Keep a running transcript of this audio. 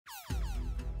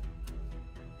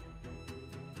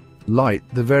Light,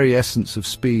 the very essence of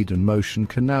speed and motion,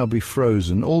 can now be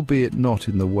frozen, albeit not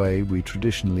in the way we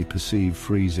traditionally perceive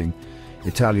freezing.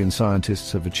 Italian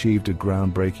scientists have achieved a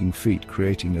groundbreaking feat,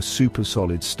 creating a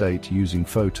supersolid state using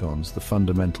photons, the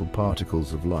fundamental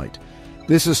particles of light.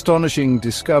 This astonishing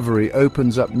discovery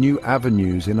opens up new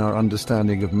avenues in our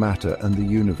understanding of matter and the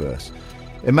universe.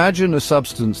 Imagine a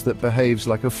substance that behaves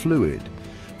like a fluid,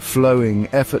 flowing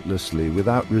effortlessly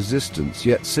without resistance,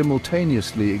 yet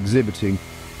simultaneously exhibiting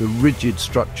the rigid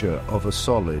structure of a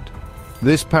solid.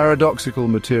 This paradoxical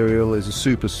material is a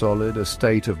supersolid, a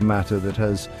state of matter that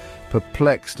has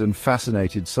perplexed and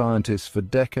fascinated scientists for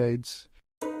decades.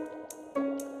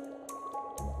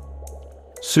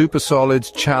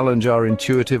 Supersolids challenge our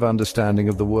intuitive understanding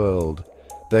of the world.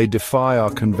 They defy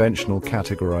our conventional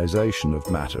categorization of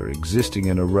matter, existing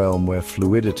in a realm where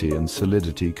fluidity and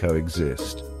solidity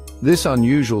coexist. This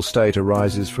unusual state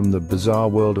arises from the bizarre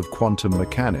world of quantum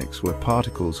mechanics, where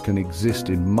particles can exist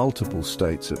in multiple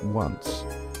states at once.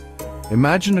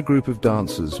 Imagine a group of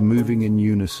dancers moving in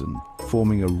unison,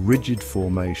 forming a rigid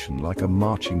formation like a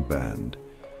marching band.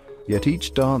 Yet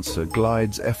each dancer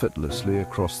glides effortlessly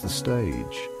across the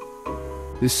stage.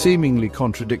 This seemingly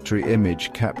contradictory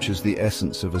image captures the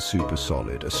essence of a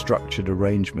supersolid, a structured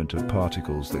arrangement of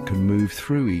particles that can move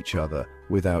through each other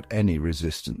without any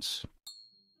resistance.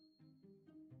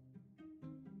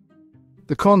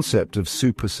 The concept of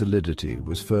supersolidity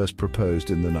was first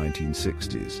proposed in the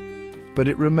 1960s, but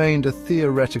it remained a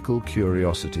theoretical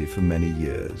curiosity for many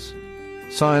years.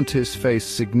 Scientists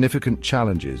faced significant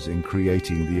challenges in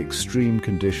creating the extreme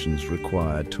conditions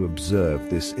required to observe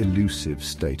this elusive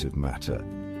state of matter.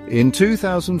 In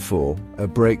 2004, a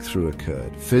breakthrough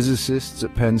occurred. Physicists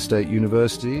at Penn State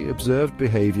University observed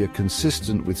behavior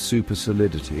consistent with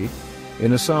supersolidity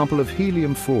in a sample of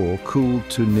helium-4 cooled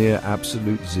to near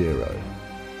absolute zero.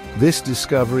 This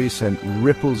discovery sent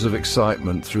ripples of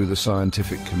excitement through the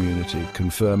scientific community,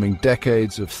 confirming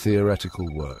decades of theoretical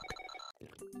work.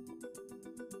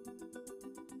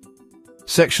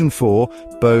 Section 4,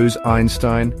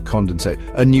 Bose-Einstein condensate,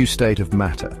 a new state of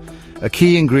matter. A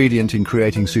key ingredient in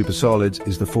creating supersolids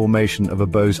is the formation of a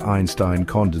Bose-Einstein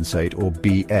condensate, or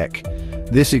BEC.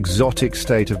 This exotic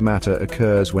state of matter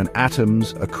occurs when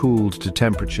atoms are cooled to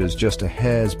temperatures just a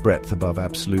hair's breadth above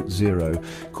absolute zero,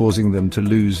 causing them to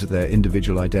lose their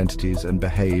individual identities and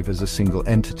behave as a single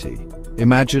entity.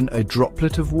 Imagine a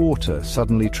droplet of water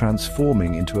suddenly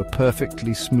transforming into a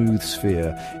perfectly smooth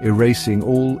sphere, erasing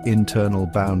all internal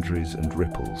boundaries and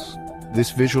ripples.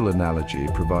 This visual analogy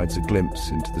provides a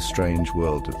glimpse into the strange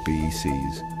world of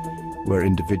BECs, where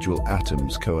individual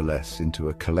atoms coalesce into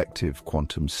a collective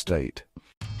quantum state.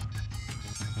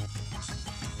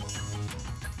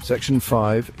 Section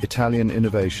 5, Italian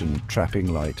innovation,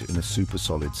 trapping light in a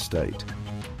supersolid state.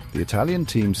 The Italian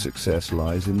team's success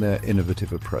lies in their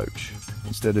innovative approach.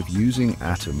 Instead of using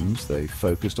atoms, they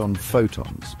focused on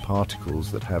photons,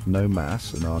 particles that have no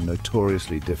mass and are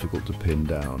notoriously difficult to pin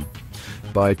down.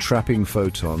 By trapping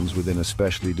photons within a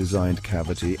specially designed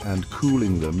cavity and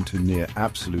cooling them to near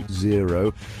absolute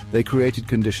zero, they created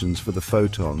conditions for the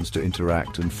photons to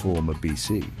interact and form a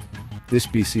BC. This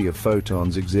BC of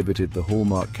photons exhibited the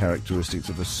hallmark characteristics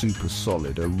of a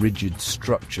supersolid, a rigid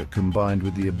structure combined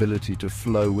with the ability to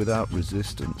flow without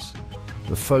resistance.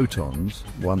 The photons,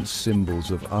 once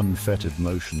symbols of unfettered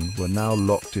motion, were now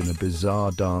locked in a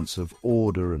bizarre dance of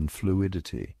order and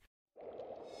fluidity.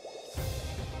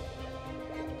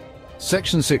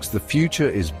 Section 6, The Future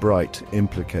is Bright,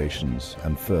 Implications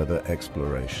and Further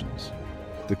Explorations.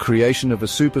 The creation of a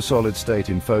supersolid state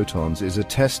in photons is a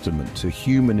testament to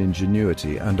human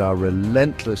ingenuity and our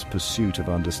relentless pursuit of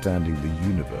understanding the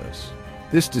universe.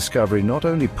 This discovery not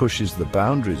only pushes the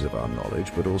boundaries of our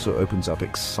knowledge, but also opens up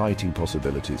exciting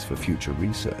possibilities for future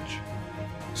research.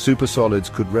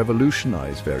 Supersolids could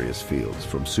revolutionize various fields,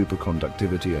 from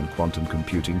superconductivity and quantum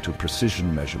computing to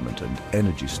precision measurement and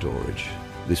energy storage.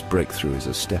 This breakthrough is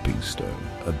a stepping stone,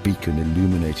 a beacon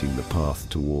illuminating the path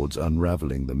towards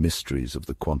unraveling the mysteries of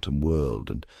the quantum world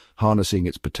and harnessing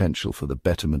its potential for the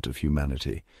betterment of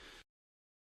humanity.